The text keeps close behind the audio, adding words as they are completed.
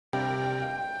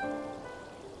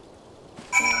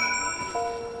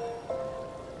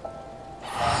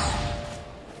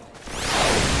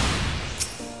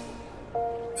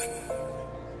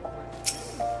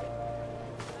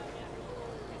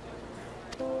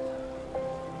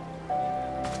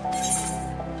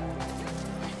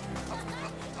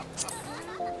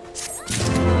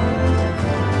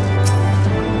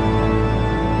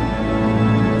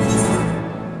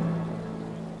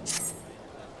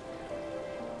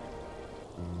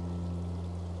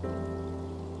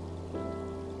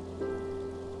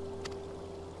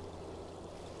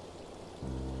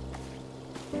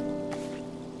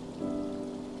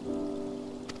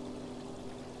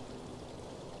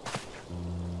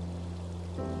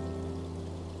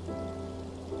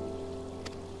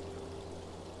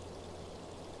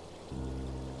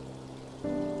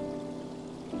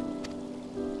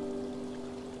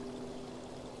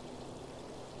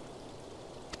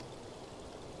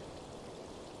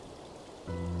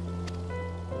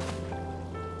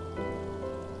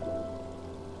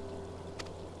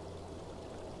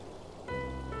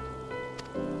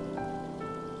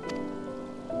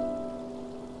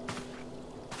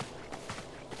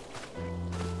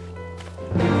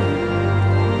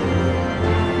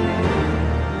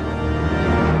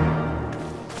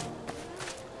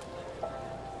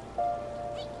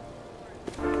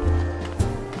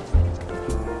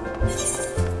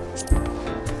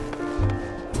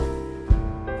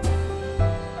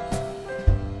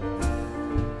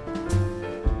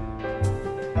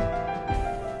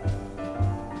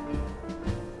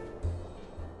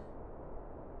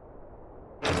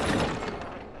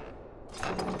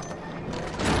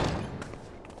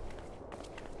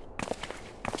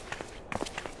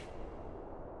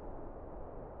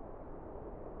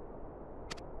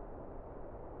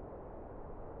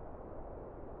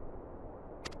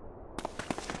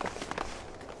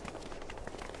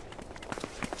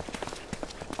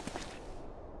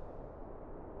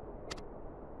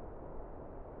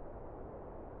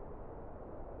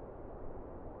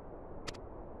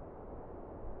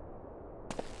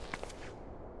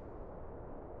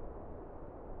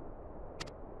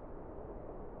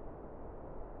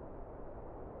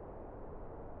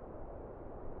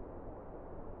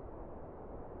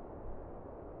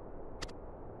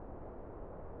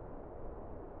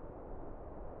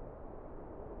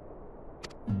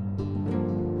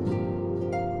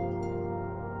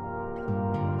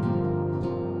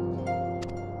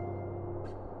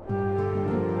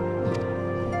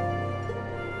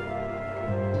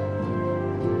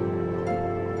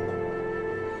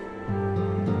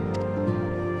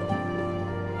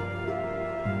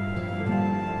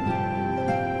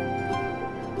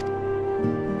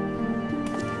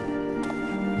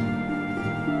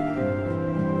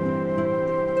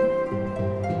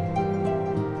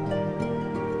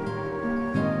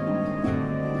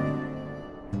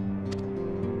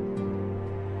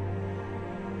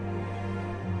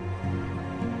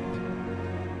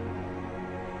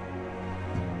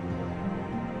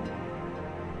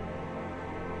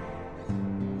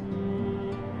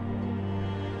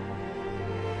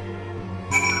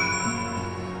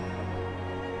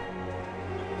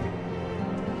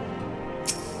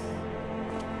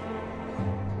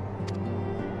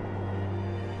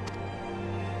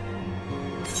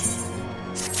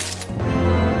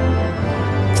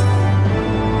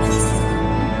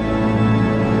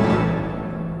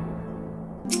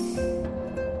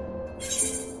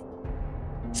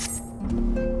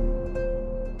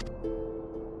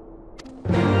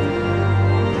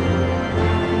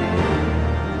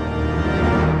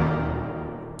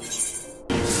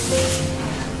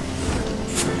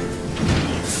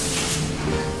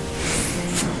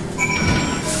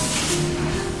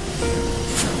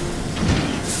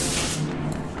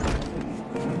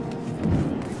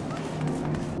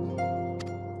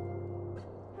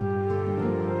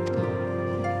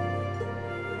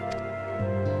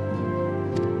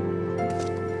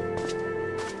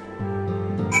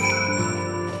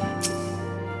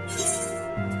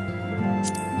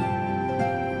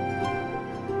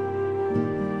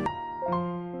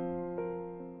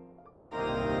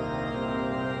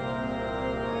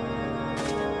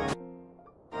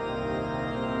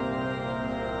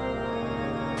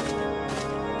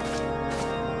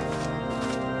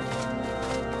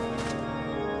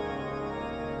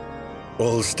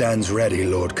All stands ready,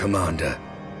 Lord Commander.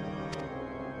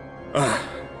 Ah,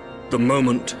 the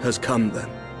moment has come then.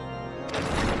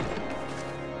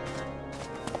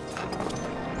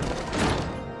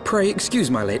 Pray excuse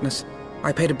my lateness.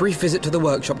 I paid a brief visit to the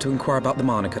workshop to inquire about the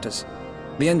mana cutters.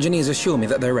 The engineers assure me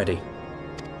that they're ready.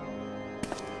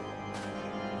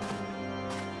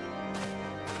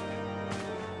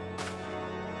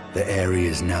 The area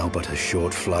is now but a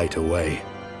short flight away.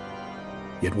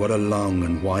 Yet what a long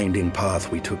and winding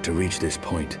path we took to reach this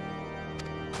point.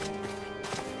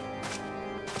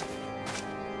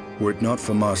 Were it not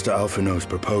for Master Alphino's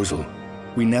proposal,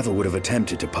 we never would have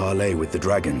attempted to parley with the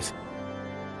dragons.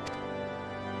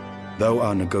 Though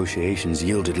our negotiations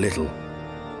yielded little,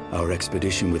 our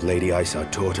expedition with Lady Isar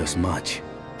taught us much.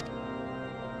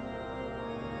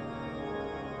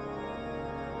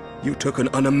 You took an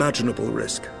unimaginable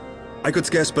risk. I could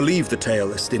scarce believe the tale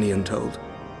Estinian told.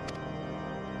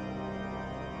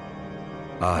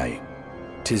 Aye.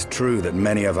 'Tis true that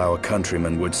many of our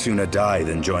countrymen would sooner die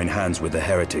than join hands with the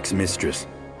heretic's mistress.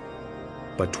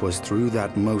 But 'twas through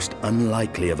that most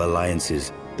unlikely of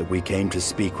alliances that we came to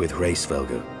speak with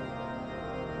Hraesvelgr.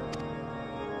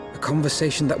 A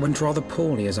conversation that went rather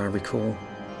poorly, as I recall.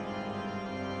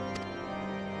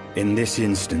 In this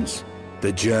instance,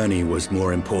 the journey was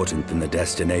more important than the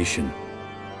destination.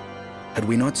 Had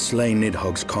we not slain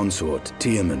Nidhogg's consort,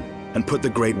 Tiaman, and put the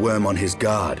Great Worm on his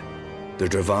guard, the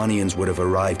Dravanians would have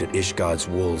arrived at Ishgard's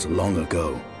walls long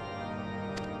ago.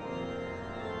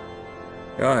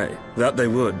 Aye, that they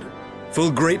would. Full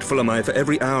grateful am I for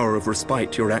every hour of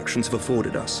respite your actions have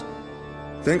afforded us.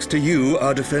 Thanks to you,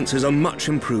 our defenses are much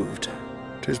improved.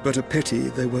 'Tis but a pity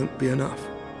they won't be enough.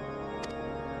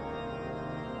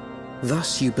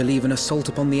 Thus you believe an assault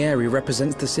upon the area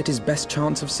represents the city's best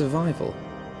chance of survival.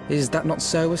 Is that not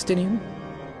so, Estinian?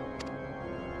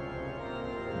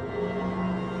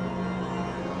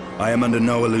 I am under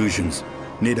no illusions.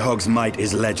 Nidhogg's might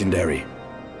is legendary.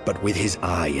 But with his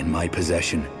eye in my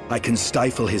possession, I can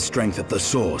stifle his strength at the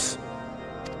source.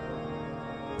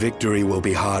 Victory will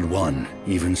be hard won,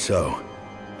 even so.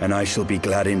 And I shall be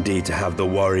glad indeed to have the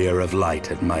Warrior of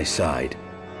Light at my side.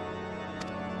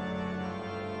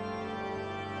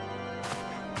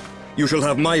 You shall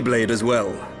have my blade as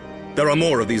well. There are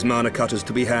more of these mana cutters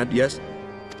to be had, yes?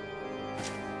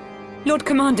 Lord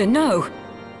Commander, no!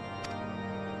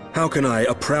 How can I,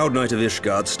 a proud knight of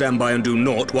Ishgard, stand by and do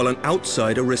naught while an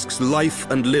outsider risks life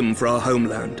and limb for our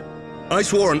homeland? I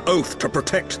swore an oath to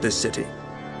protect this city.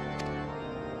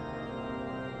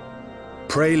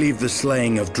 Pray leave the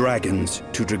slaying of dragons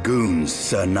to dragoons,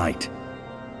 Sir Knight.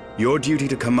 Your duty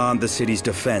to command the city's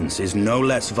defense is no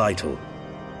less vital.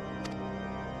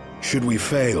 Should we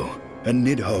fail, and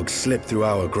Nidhogg slip through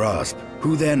our grasp,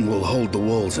 who then will hold the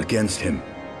walls against him?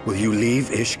 Will you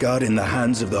leave Ishgard in the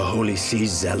hands of the Holy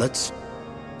Sea's zealots?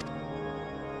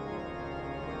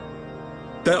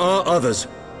 There are others.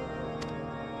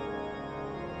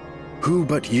 Who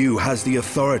but you has the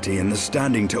authority and the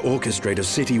standing to orchestrate a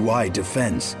city-wide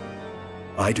defense?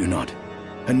 I do not,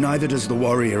 and neither does the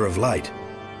Warrior of Light.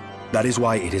 That is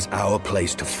why it is our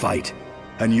place to fight,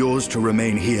 and yours to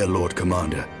remain here, Lord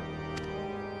Commander.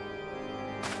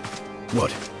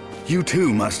 What? You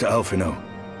too, Master Alphino?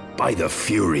 By the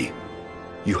Fury!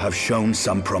 You have shown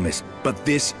some promise, but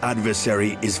this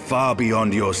adversary is far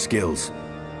beyond your skills.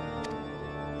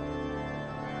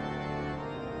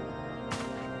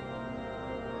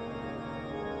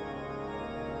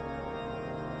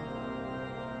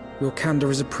 Your candor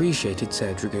is appreciated,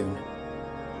 Sir Dragoon.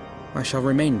 I shall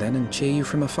remain then and cheer you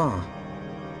from afar.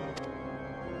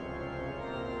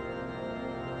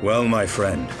 Well, my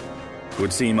friend,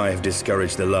 would seem I have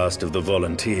discouraged the last of the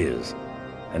volunteers,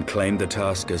 and claimed the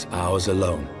task as ours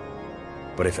alone.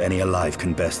 But if any alive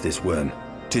can best this worm,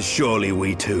 'tis surely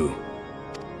we too.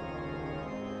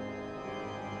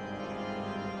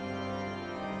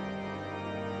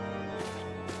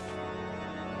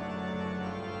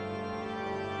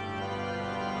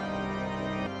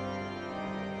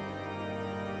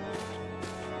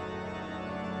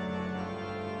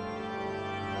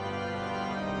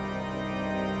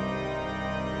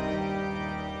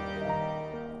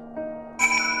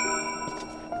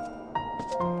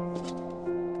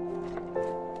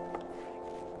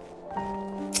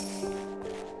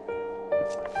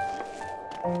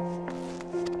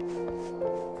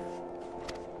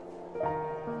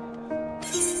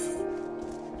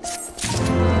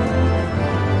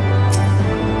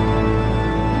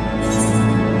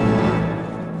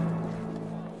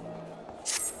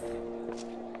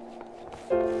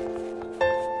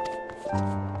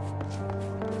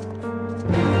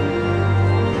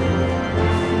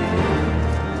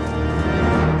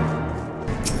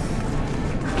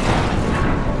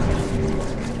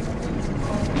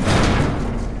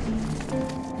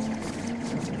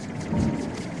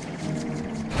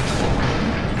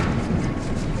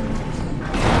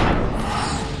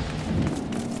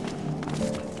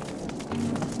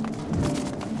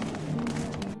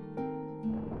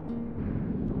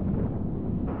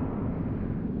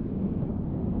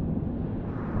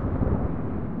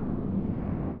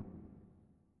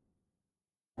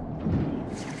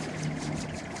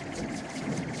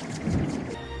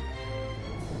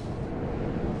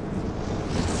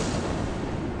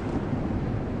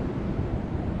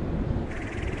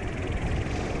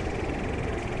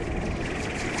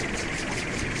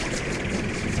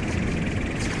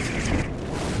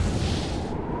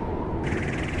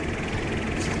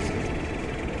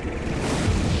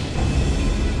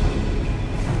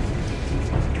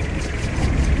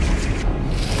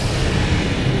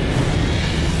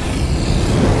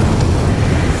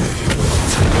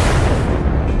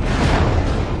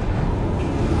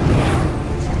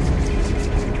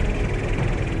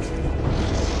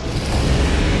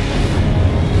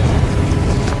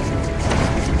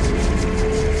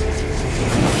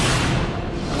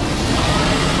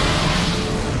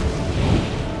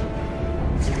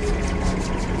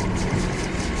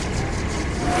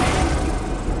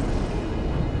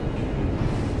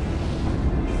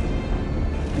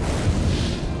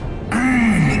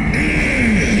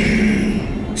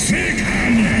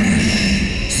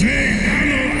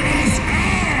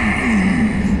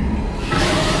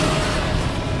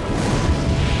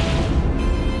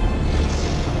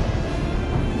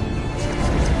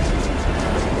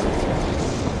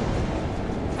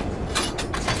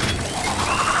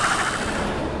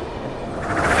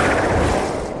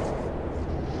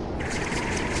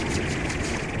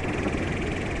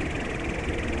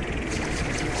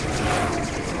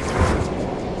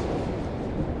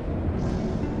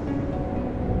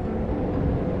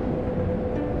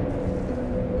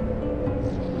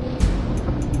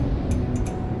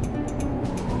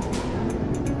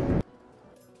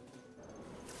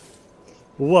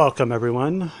 Welcome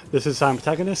everyone, this is Sam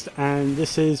Protagonist and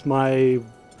this is my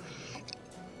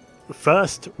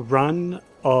first run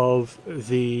of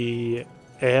the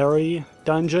Airy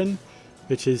dungeon,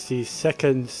 which is the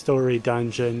second story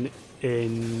dungeon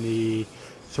in the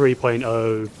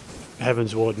 3.0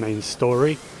 Heavensward main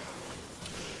story.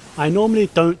 I normally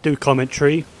don't do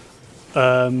commentary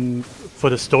for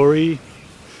the story,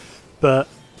 but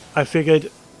I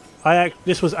figured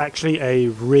this was actually a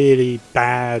really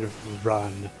bad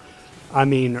run. I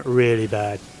mean really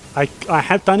bad. I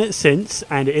have done it since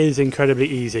and it is incredibly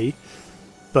easy,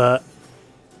 but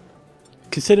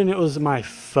considering it was my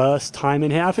first time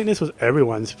in here, I think this was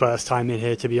everyone's first time in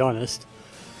here to be honest,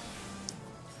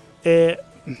 it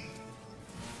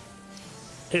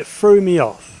threw me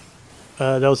off.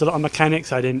 There was a lot of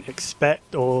mechanics I didn't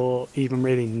expect or even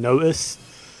really notice.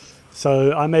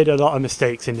 So I made a lot of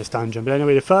mistakes in this dungeon. But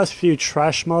anyway, the first few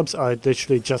trash mobs are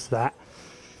literally just that.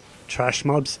 Trash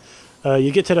mobs. You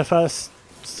get to the first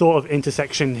sort of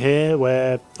intersection here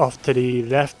where off to the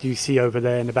left you see over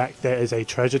there in the back there is a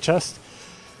treasure chest.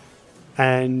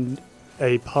 And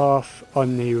a path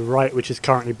on the right which is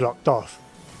currently blocked off.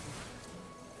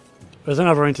 There's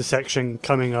another intersection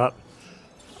coming up.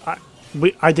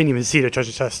 I didn't even see the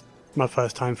treasure chest my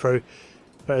first time through.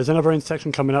 But there's another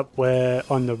intersection coming up where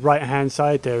on the right hand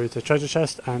side there is a treasure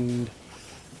chest and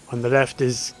on the left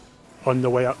is on the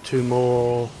way up to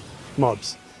more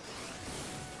mobs.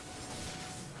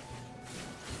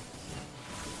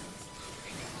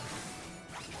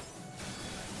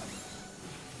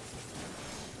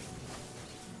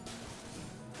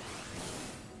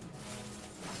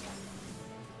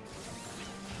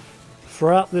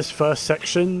 Throughout this first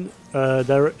section,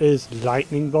 there is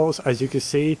lightning bolts, as you can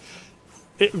see.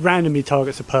 It randomly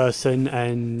targets a person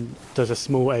and does a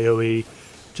small AoE.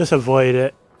 Just avoid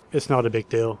it, it's not a big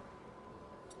deal.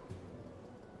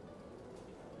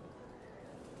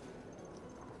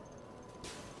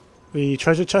 The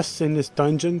treasure chests in this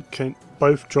dungeon can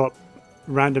both drop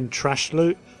random trash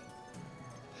loot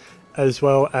as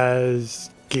well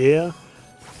as gear.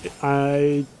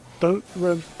 I don't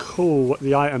recall what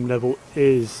the item level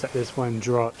is that this one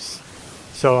drops,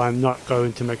 so I'm not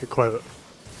going to make a quote.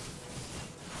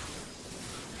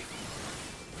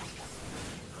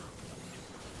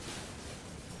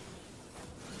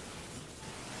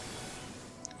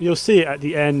 You'll see it at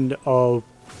the end of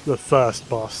the first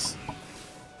boss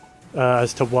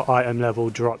as to what item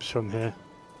level drops from here.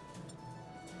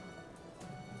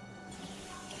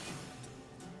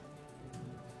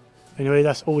 Anyway,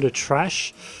 that's all the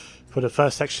trash for the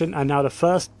first section, and now the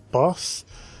first boss.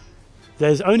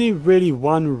 There's only really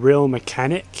one real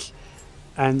mechanic,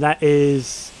 and that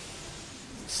is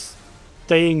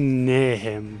staying near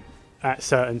him at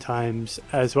certain times,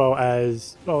 as well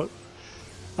as, well,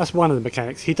 that's one of the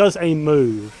mechanics. He does a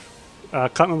move, I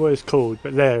can't remember what it's called,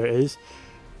 but there it is,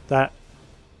 that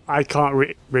I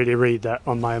can't really read that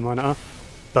on my monitor,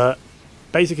 but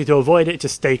basically to avoid it,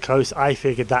 just stay close. I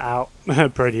figured that out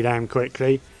pretty damn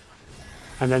quickly.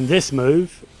 And then this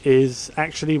move is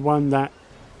actually one that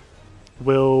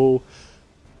will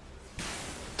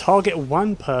target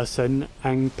one person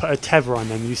and put a tether on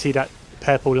them. You see that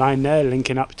purple line there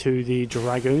linking up to the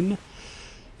dragoon?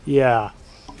 Yeah.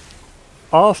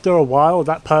 After a while,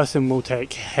 that person will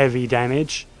take heavy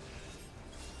damage,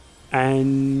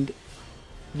 and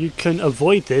you can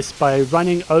avoid this by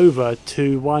running over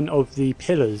to one of the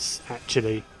pillars,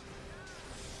 actually.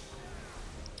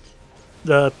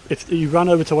 If you run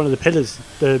over to one of the pillars,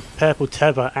 the purple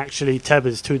tether actually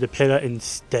tethers to the pillar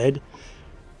instead,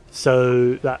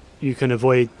 so that you can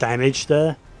avoid damage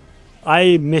there.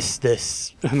 I missed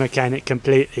this mechanic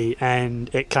completely,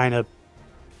 and it kind of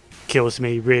kills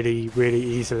me really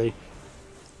easily.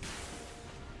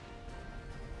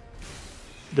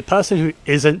 The person who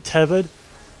isn't tethered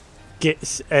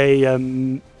gets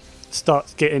a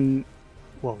starts getting,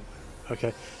 well,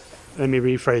 okay, let me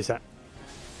rephrase that.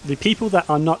 The people that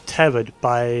are not tethered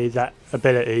by that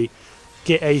ability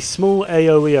get a small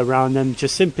AoE around them.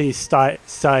 Just simply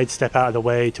sidestep out of the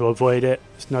way to avoid it.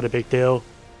 It's not a big deal.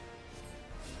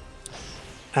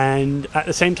 And at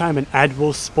the same time, an ad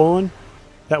will spawn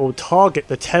that will target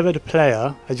the tethered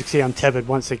player. As you can see, I'm tethered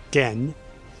once again.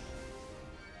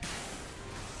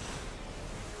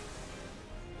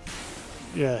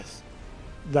 Yes,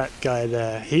 that guy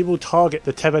there. He will target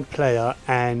the tethered player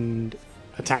and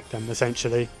attack them,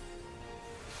 essentially.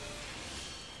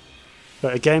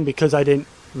 But again, because I didn't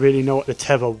really know what the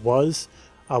tether was,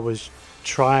 I was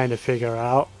trying to figure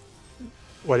out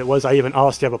what it was. I even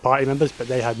asked the other party members, but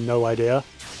they had no idea.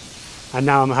 And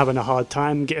now I'm having a hard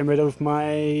time getting rid of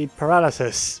my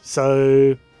paralysis,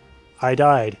 so I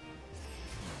died.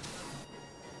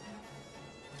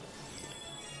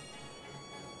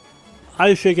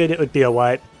 I figured it would be a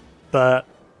wipe, but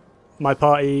my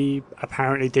party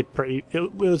apparently did pretty...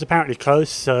 It was apparently close,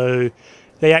 so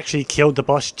they actually killed the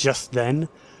boss just then.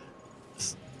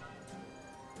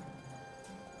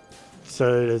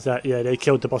 So there's that. Yeah, they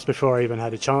killed the boss before I even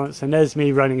had a chance. And there's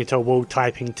me running into a wall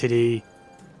typing to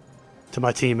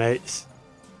my teammates.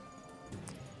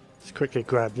 Let's quickly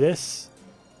grab this.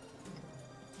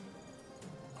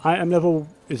 Item level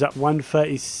is at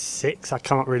 136. I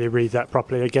can't really read that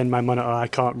properly. Again, my monitor, I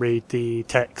can't read the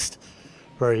text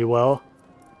very well.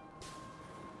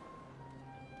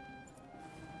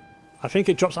 I think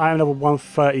it drops item level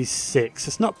 136.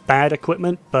 It's not bad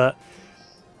equipment, but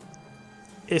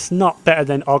it's not better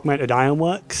than augmented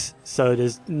ironworks. So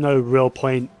there's no real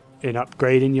point in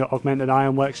upgrading your augmented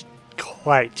ironworks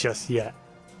quite just yet.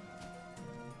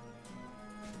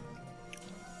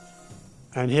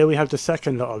 And here we have the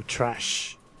second lot of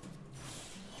trash.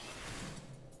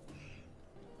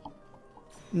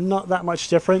 Not that much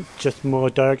different, just more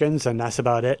Durgans, and that's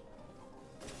about it.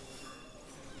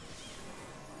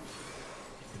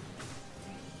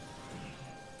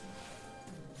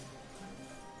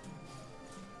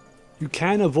 You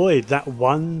can avoid that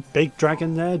one big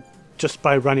dragon there just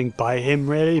by running by him,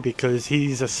 really, because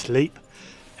he's asleep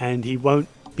and he won't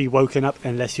be woken up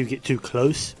unless you get too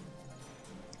close.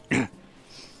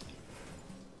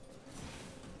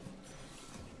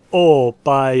 or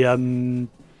by you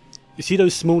see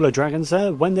those smaller dragons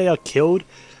there? When they are killed,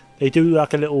 they do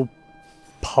like a little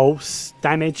pulse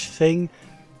damage thing,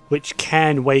 which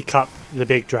can wake up the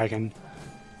big dragon.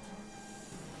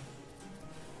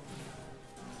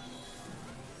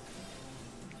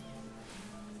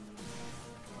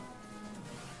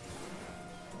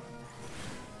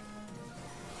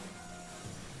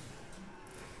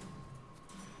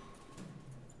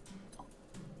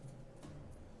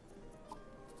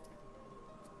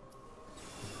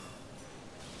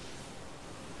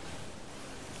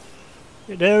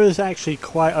 There is actually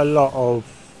quite a lot of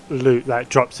loot that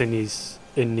drops in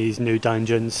these new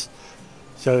dungeons,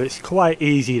 so it's quite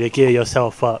easy to gear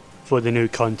yourself up for the new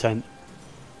content.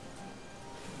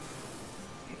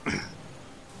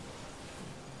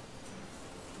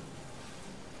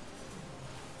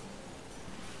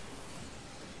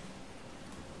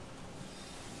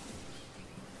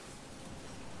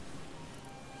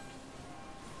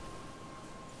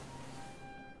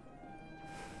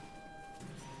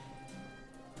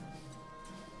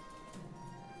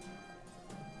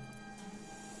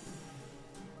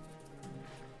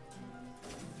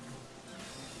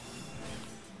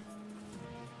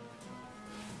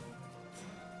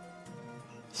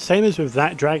 Same as with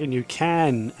that dragon, you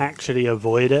can actually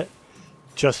avoid it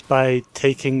just by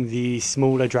taking the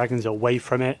smaller dragons away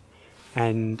from it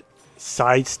and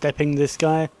sidestepping this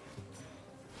guy.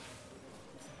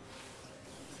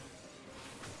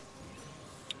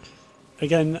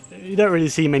 Again, you don't really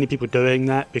see many people doing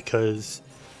that because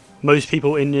most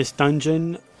people in this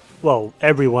dungeon, well,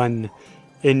 everyone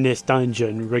in this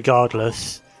dungeon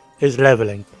regardless, is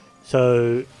leveling.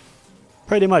 So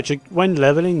pretty much when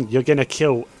leveling, you're gonna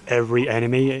kill every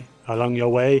enemy along your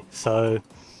way, so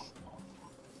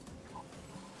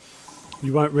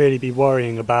you won't really be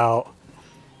worrying about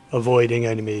avoiding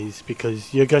enemies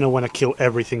because you're gonna want to kill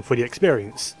everything for the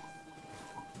experience.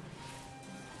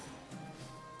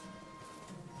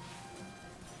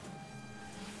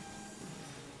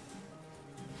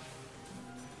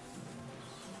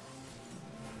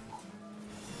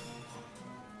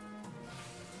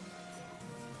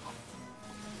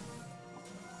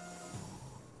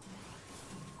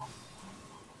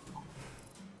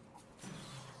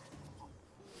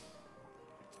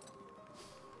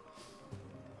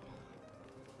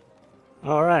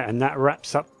 Alright, and that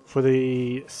wraps up for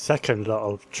the second lot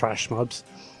of trash mobs.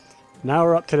 Now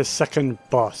we're up to the second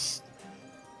boss.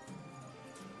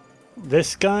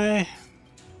 This guy...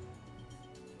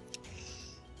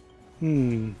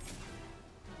 not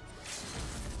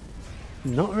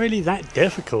really that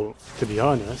difficult, to be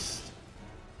honest.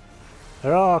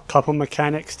 There are a couple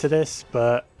mechanics to this,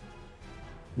 but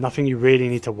nothing you really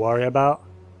need to worry about.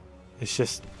 It's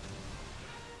just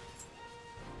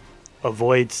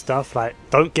avoid stuff like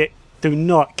do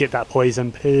not get that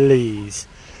poison, please.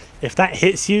 If that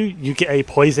hits you, you get a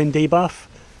poison debuff,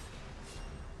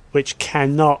 which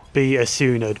cannot be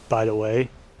Asuna'd, by the way.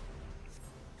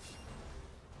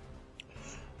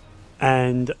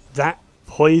 And that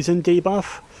poison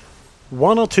debuff,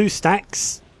 1 or 2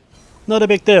 stacks, not a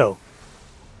big deal.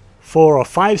 4 or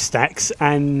 5 stacks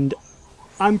and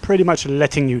I'm pretty much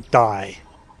letting you die,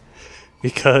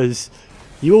 because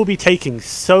you will be taking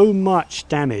so much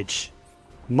damage.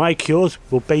 My cures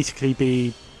will basically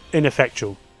be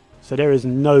ineffectual. So there is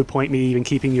no point me even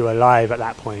keeping you alive at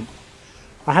that point.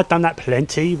 I had done that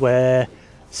plenty where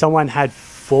someone had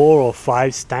 4 or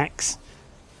 5 stacks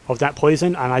of that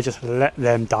poison and I just let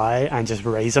them die and just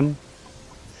raise them.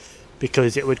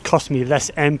 Because it would cost me less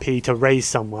MP to raise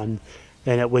someone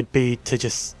than it would be to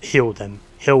just heal them.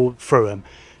 Heal through them.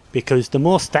 Because the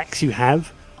more stacks you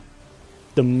have,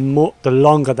 the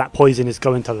longer that poison is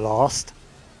going to last.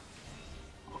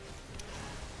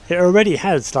 It already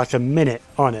has like a minute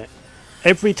on it.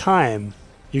 Every time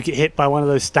you get hit by one of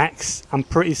those stacks, I'm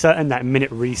pretty certain that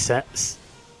minute resets.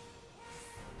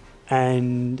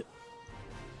 And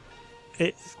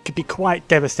it could be quite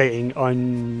devastating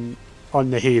on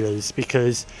the healers,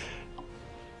 because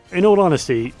in all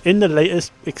honesty, in the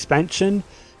latest expansion,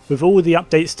 with all the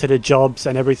updates to the jobs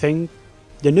and everything,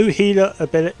 the new healer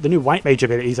ability, the new white mage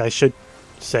abilities, I should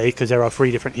say, because there are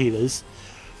 3 different healers.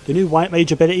 The new white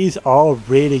mage abilities are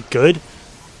really good.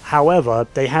 However,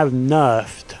 they have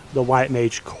nerfed the white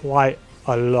mage quite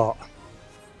a lot.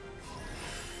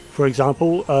 For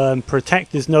example,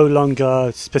 protect is no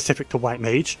longer specific to white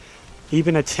mage.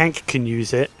 Even a tank can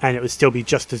use it and it would still be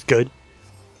just as good.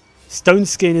 Stone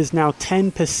skin is now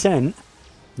 10%,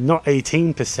 not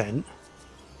 18%.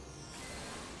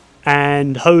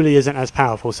 And holy isn't as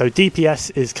powerful, so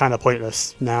DPS is kind of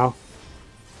pointless now.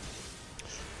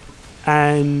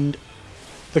 And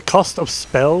the cost of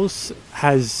spells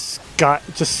has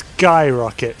just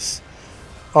skyrockets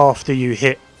after you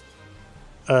hit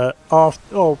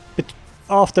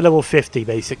after level 50.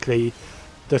 Basically,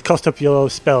 the cost of your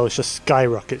spells just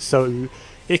skyrockets, so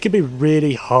it can be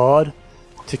really hard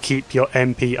to keep your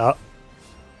MP up.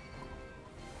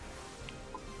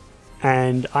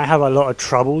 And I have a lot of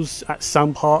troubles at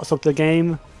some parts of the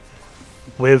game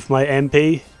with my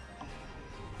MP.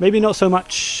 Maybe not so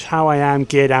much how I am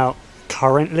geared out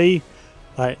currently,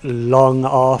 like long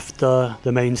after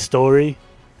the main story.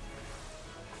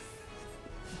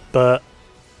 But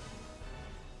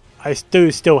I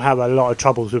do still have a lot of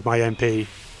troubles with my MP.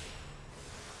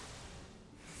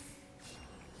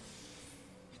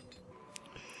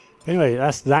 Anyway,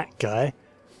 that's that guy.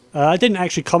 I didn't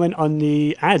actually comment on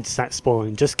the ads that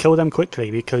spawn. Just kill them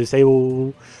quickly because they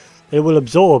will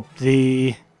absorb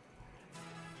the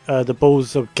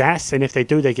balls of gas, and if they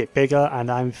do, they get bigger.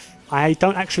 And I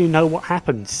don't actually know what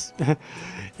happens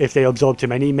if they absorb too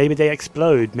many. Maybe they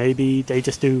explode. Maybe they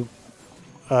just do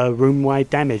room-wide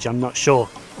damage. I'm not sure.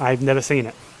 I've never seen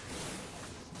it.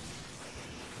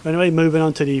 Anyway, moving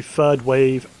on to the third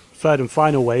and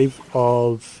final wave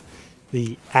of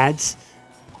the ads,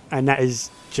 and that is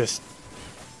just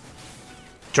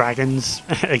dragons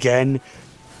again.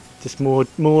 Just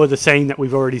more of the same that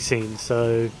we've already seen,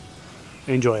 so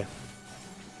enjoy.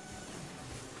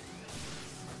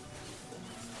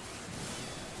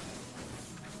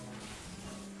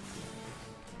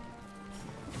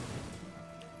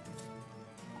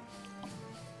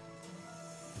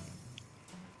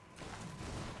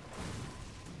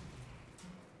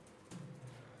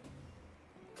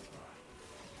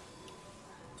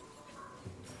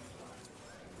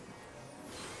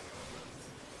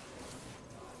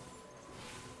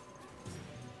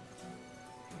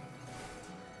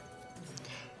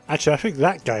 Actually, I think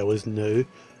that guy was new.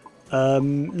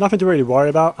 Nothing to really worry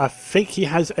about. I think he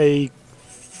has a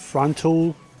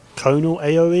frontal conal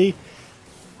AoE,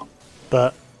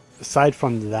 but aside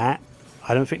from that,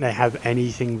 I don't think they have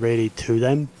anything really to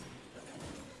them.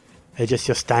 They're just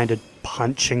your standard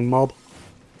punching mob.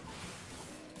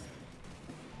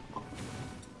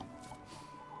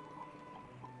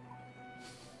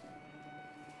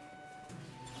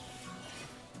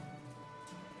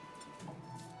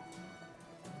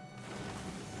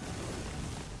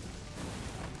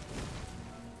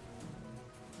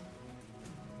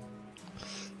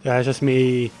 Yeah, it's just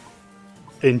me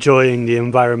enjoying the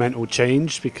environmental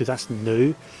change because that's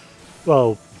new.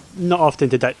 Well, not often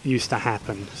did that used to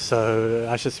happen, so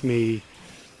that's just me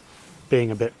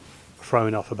being a bit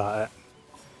thrown off about it.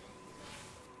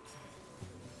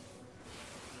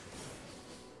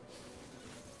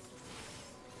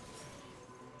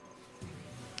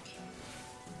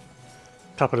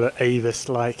 Couple of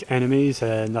Avis-like enemies,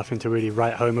 nothing to really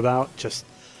write home about, just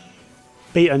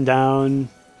beat them down.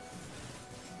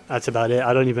 That's about it.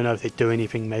 I don't even know if they do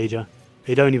anything major.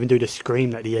 They don't even do the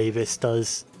scream that the Avis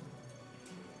does.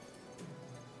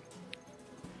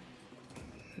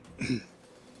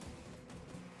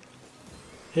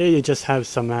 Here you just have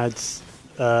some ads.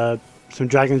 Some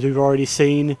dragons we've already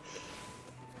seen.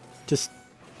 Just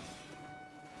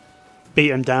beat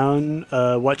them down.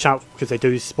 Watch out because they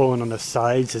do spawn on the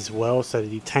sides as well, so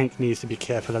the tank needs to be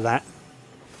careful of that.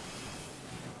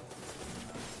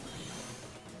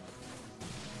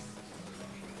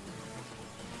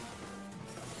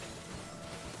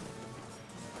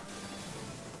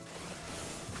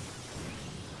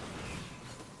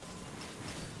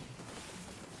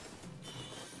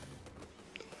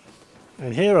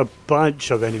 And here a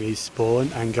bunch of enemies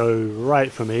spawn and go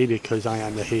right for me because I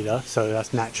am the healer, so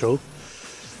that's natural.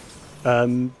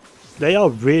 They are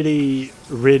really,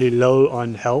 really low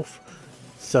on health,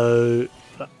 so,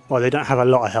 well, they don't have a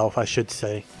lot of health, I should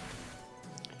say.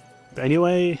 But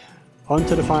anyway, on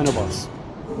to the final boss.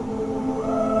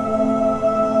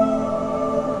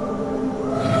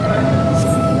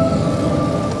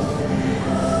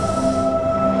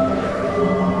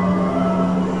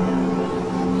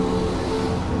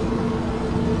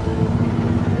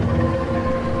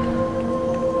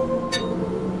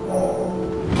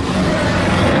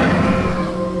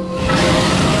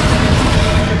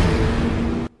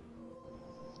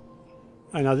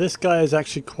 Now this guy is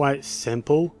actually quite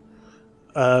simple.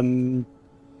 The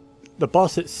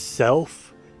boss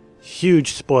itself,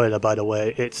 huge spoiler by the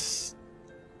way, it's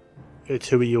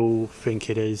who we all think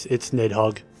it is. It's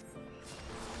Nidhogg.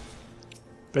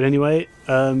 But anyway,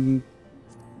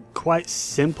 quite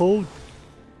simple.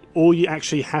 All you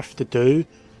actually have to do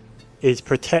is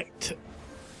protect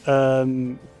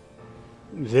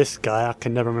this guy. I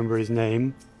can never remember his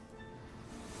name.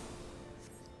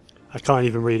 I can't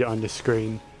even read it on the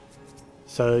screen.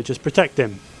 So just protect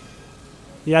him.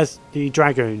 He has the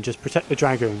dragoon, just protect the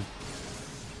dragoon.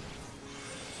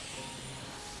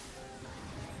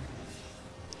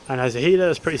 And as a healer,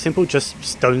 it's pretty simple, just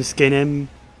stone skin him,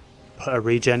 put a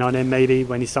regen on him maybe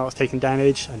when he starts taking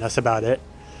damage, and that's about it.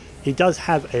 He does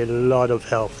have a lot of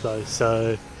health though,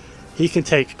 so he can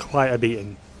take quite a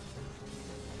beating.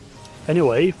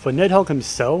 Anyway, for Nidhogg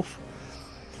himself,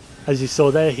 as you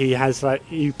saw there, he has like,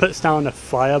 he puts down a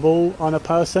fireball on a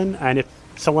person, and if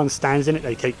someone stands in it,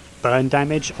 they take burn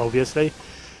damage, obviously.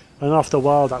 And after a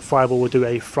while, that fireball will do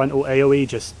a frontal AoE,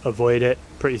 just avoid it.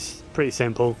 Pretty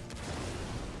simple.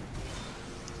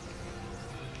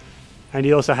 And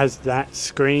he also has that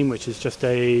scream, which is just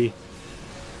a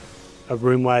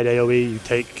room-wide AoE. You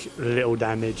take little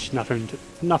damage, nothing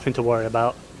to worry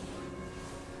about.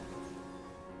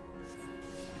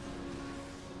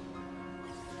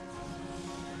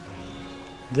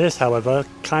 This, however,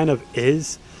 kind of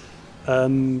is.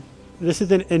 This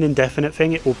is an indefinite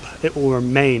thing. It will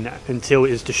remain until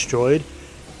it is destroyed.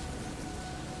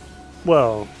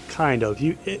 Well, kind of.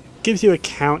 It gives you a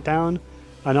countdown,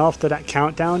 and after that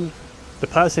countdown, the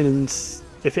person,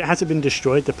 if it hasn't been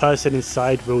destroyed, the person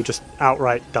inside will just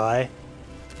outright die.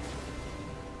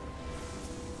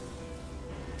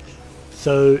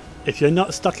 So if you're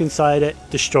not stuck inside it,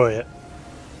 destroy it.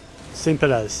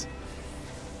 Simple as.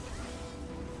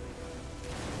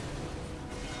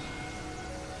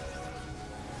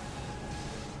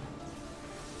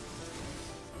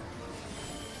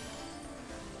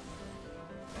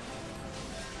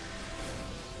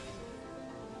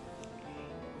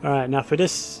 Alright, now for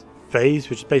this phase,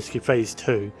 which is basically phase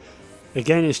 2,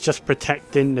 again it's just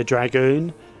protecting the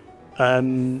dragoon.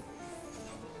 An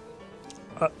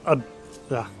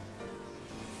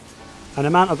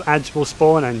amount of ads will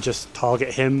spawn and just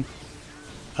target him.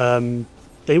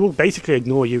 They will basically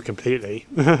ignore you completely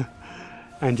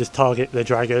and just target the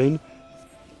dragoon.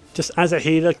 Just as a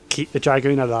healer, keep the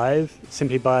dragoon alive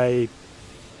simply by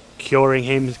curing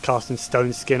him, casting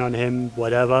stone skin on him,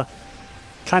 whatever.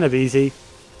 Kind of easy.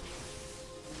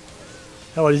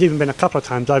 Oh, there's even been a couple of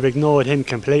times I've ignored him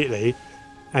completely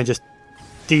and just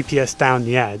DPS down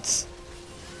the ads.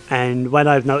 And when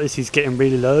I've noticed he's getting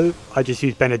really low, I just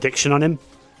use Benediction on him.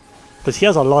 Because he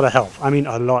has a lot of health. I mean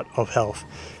a lot of health.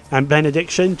 And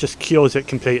Benediction just cures it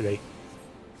completely.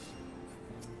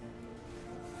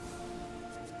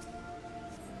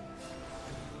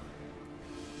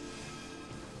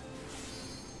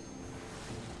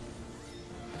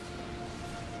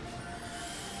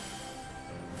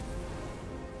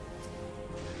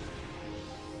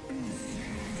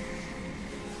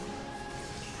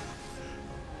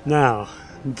 Now,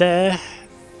 there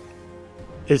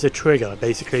is a trigger,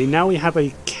 basically. Now we have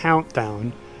a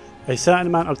countdown, a certain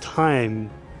amount of time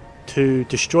to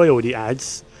destroy all the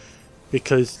ads,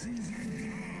 because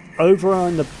over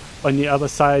on the other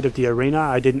side of the arena,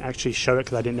 I didn't actually show it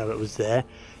because I didn't know it was there.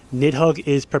 Nidhogg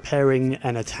is preparing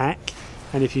an attack,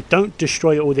 and if you don't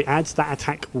destroy all the ads, that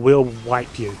attack will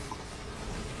wipe you.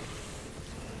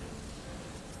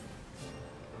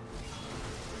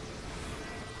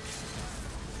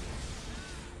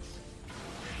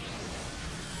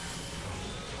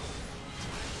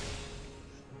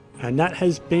 And that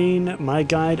has been my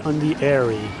guide on the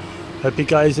Aerie. Hope you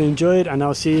guys enjoyed, and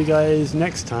I'll see you guys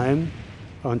next time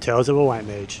on Tales of a White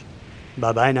Mage.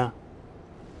 Bye bye now.